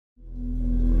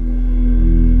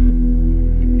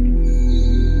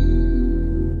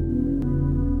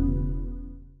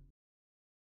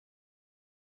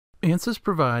ANSYS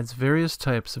provides various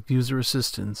types of user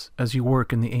assistance as you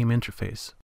work in the AIM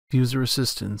interface. User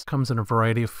assistance comes in a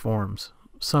variety of forms,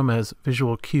 some as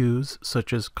visual cues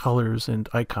such as colors and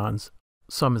icons,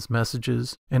 some as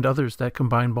messages, and others that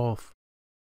combine both.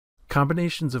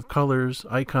 Combinations of colors,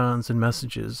 icons, and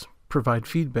messages provide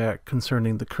feedback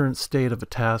concerning the current state of a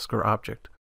task or object.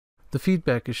 The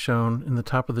feedback is shown in the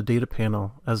top of the data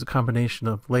panel as a combination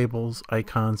of labels,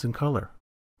 icons, and color.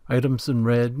 Items in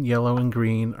red, yellow, and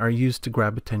green are used to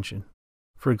grab attention.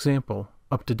 For example,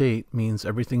 up to date means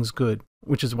everything's good,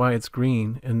 which is why it's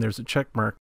green and there's a check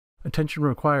mark. Attention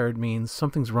required means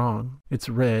something's wrong, it's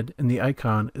red, and the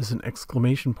icon is an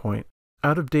exclamation point.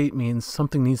 Out of date means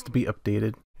something needs to be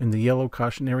updated, and the yellow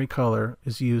cautionary color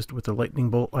is used with the lightning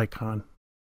bolt icon.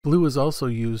 Blue is also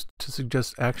used to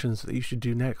suggest actions that you should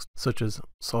do next, such as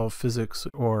solve physics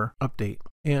or update.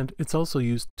 And it's also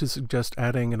used to suggest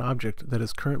adding an object that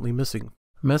is currently missing.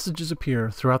 Messages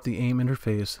appear throughout the AIM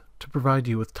interface to provide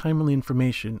you with timely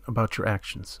information about your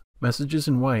actions. Messages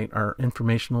in white are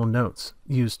informational notes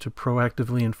used to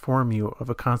proactively inform you of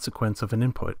a consequence of an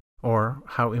input, or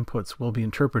how inputs will be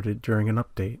interpreted during an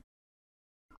update.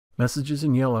 Messages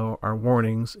in yellow are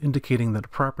warnings indicating that a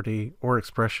property or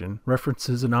expression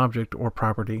references an object or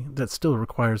property that still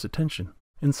requires attention.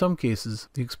 In some cases,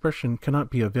 the expression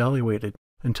cannot be evaluated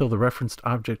until the referenced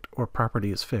object or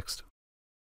property is fixed.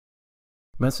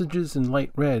 Messages in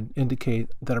light red indicate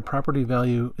that a property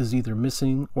value is either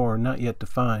missing or not yet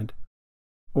defined,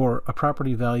 or a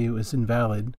property value is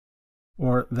invalid,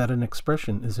 or that an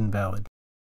expression is invalid.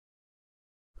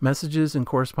 Messages and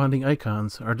corresponding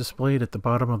icons are displayed at the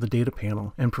bottom of the data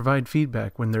panel and provide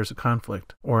feedback when there's a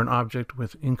conflict, or an object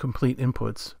with incomplete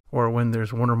inputs, or when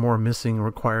there's one or more missing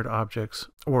required objects,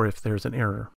 or if there's an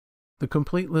error. The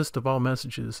complete list of all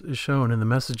messages is shown in the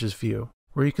Messages view,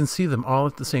 where you can see them all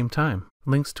at the same time.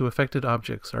 Links to affected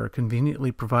objects are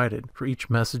conveniently provided for each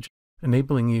message,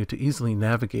 enabling you to easily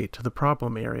navigate to the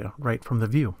problem area right from the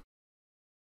view.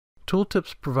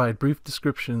 Tooltips provide brief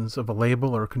descriptions of a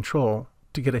label or control.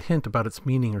 To get a hint about its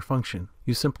meaning or function,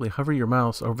 you simply hover your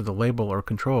mouse over the label or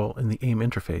control in the AIM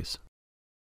interface.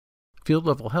 Field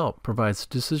Level Help provides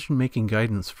decision-making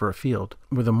guidance for a field,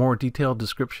 with a more detailed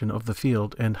description of the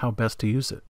field and how best to use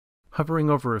it. Hovering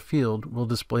over a field will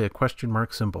display a question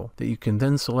mark symbol that you can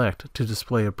then select to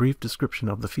display a brief description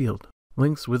of the field.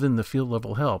 Links within the Field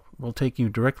Level Help will take you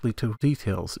directly to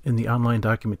details in the online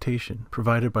documentation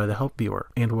provided by the Help Viewer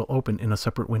and will open in a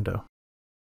separate window.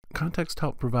 Context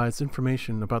Help provides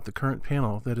information about the current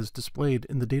panel that is displayed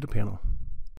in the data panel.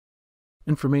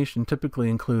 Information typically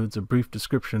includes a brief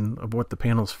description of what the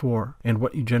panel's for and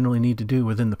what you generally need to do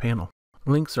within the panel.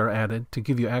 Links are added to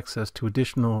give you access to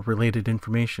additional related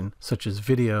information such as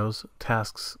videos,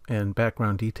 tasks, and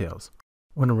background details.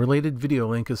 When a related video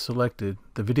link is selected,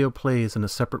 the video plays in a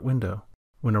separate window.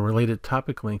 When a related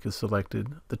topic link is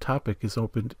selected, the topic is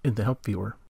opened in the Help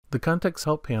Viewer. The Context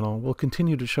Help panel will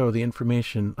continue to show the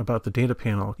information about the data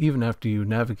panel even after you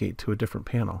navigate to a different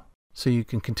panel, so you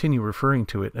can continue referring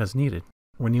to it as needed.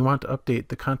 When you want to update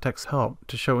the Context Help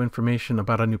to show information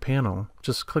about a new panel,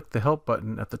 just click the Help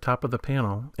button at the top of the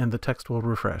panel and the text will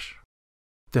refresh.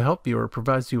 The Help Viewer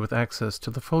provides you with access to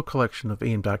the full collection of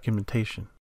AIM documentation.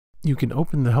 You can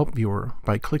open the Help Viewer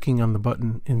by clicking on the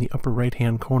button in the upper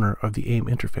right-hand corner of the AIM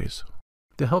interface.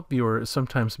 The Help Viewer is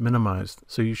sometimes minimized,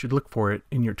 so you should look for it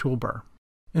in your toolbar.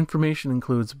 Information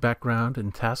includes background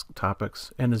and task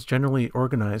topics and is generally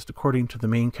organized according to the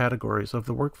main categories of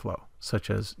the workflow, such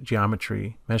as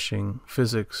geometry, meshing,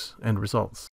 physics, and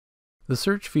results. The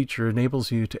search feature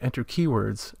enables you to enter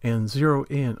keywords and zero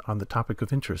in on the topic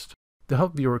of interest. The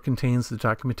Help Viewer contains the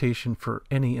documentation for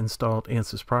any installed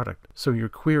ANSYS product, so your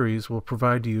queries will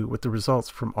provide you with the results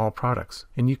from all products,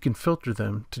 and you can filter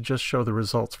them to just show the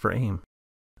results for AIM.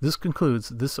 This concludes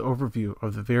this overview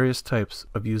of the various types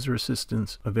of user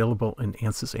assistance available in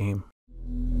ANSYS AIM.